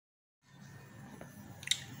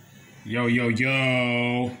Yo, yo,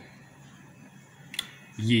 yo.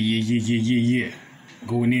 Yeah.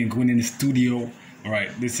 Going in the studio. All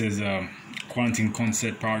right, this is Quarantine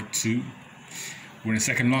Concert Part 2. We're in the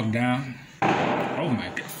second lockdown. Oh my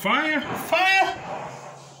God. Fire!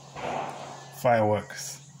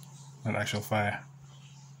 Fireworks. Not actual fire.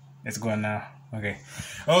 It's going now.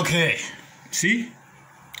 Okay. See?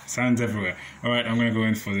 Sounds everywhere. All right, I'm going to go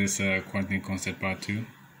in for this Quarantine Concert Part 2.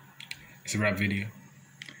 It's a rap video.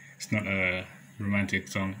 It's not a romantic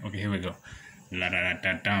song. Okay, here we go. La da da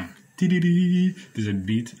da dum. There's a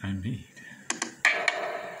beat I made.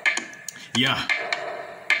 Yeah.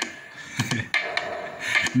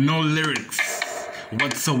 No lyrics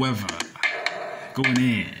whatsoever. Going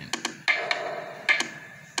in.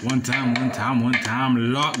 One time.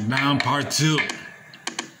 Lockdown Part 2.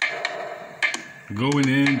 Going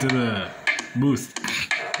into the booth.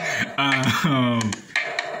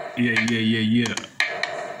 Yeah.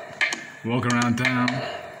 Walk around town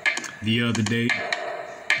the other day,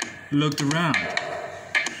 looked around,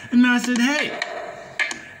 and I said,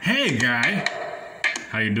 hey guy,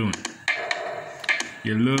 how you doing?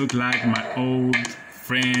 You look like my old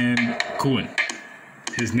friend Cohen.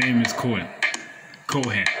 His name is Cohen.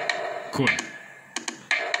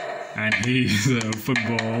 And he's a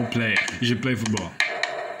football player. You should play football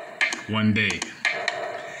one day.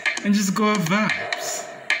 And just go have vibes.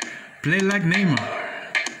 Play like Neymar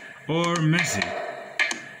or Messi.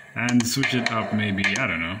 And switch it up maybe, I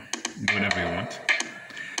don't know. Do whatever you want.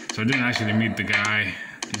 So I didn't actually meet the guy.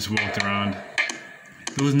 Just walked around.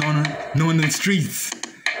 There was no one in the streets.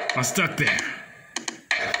 I was stuck there.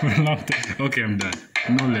 For a long time. Okay, I'm done.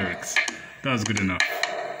 No lyrics. That was good enough.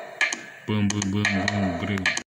 Boom.